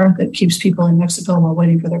before that keeps people in Mexico while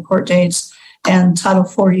waiting for their court dates, and Title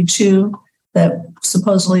 42 that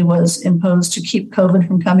supposedly was imposed to keep COVID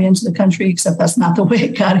from coming into the country, except that's not the way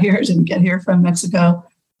it got here. It didn't get here from Mexico.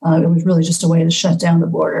 It was really just a way to shut down the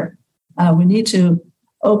border. We need to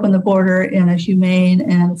open the border in a humane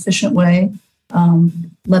and efficient way.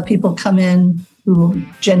 Let people come in who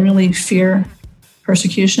genuinely fear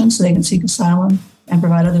persecution so they can seek asylum, and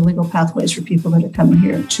provide other legal pathways for people that are coming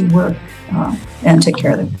here to work and take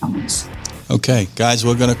care of their families. Okay, guys,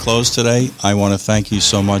 we're going to close today. I want to thank you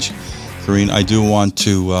so much, Careen. I do want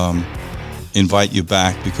to invite you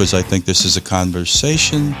back because I think this is a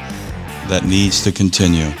conversation that needs to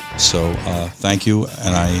continue. So thank you,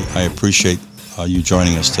 and I appreciate you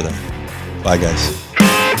joining us today. Bye, guys.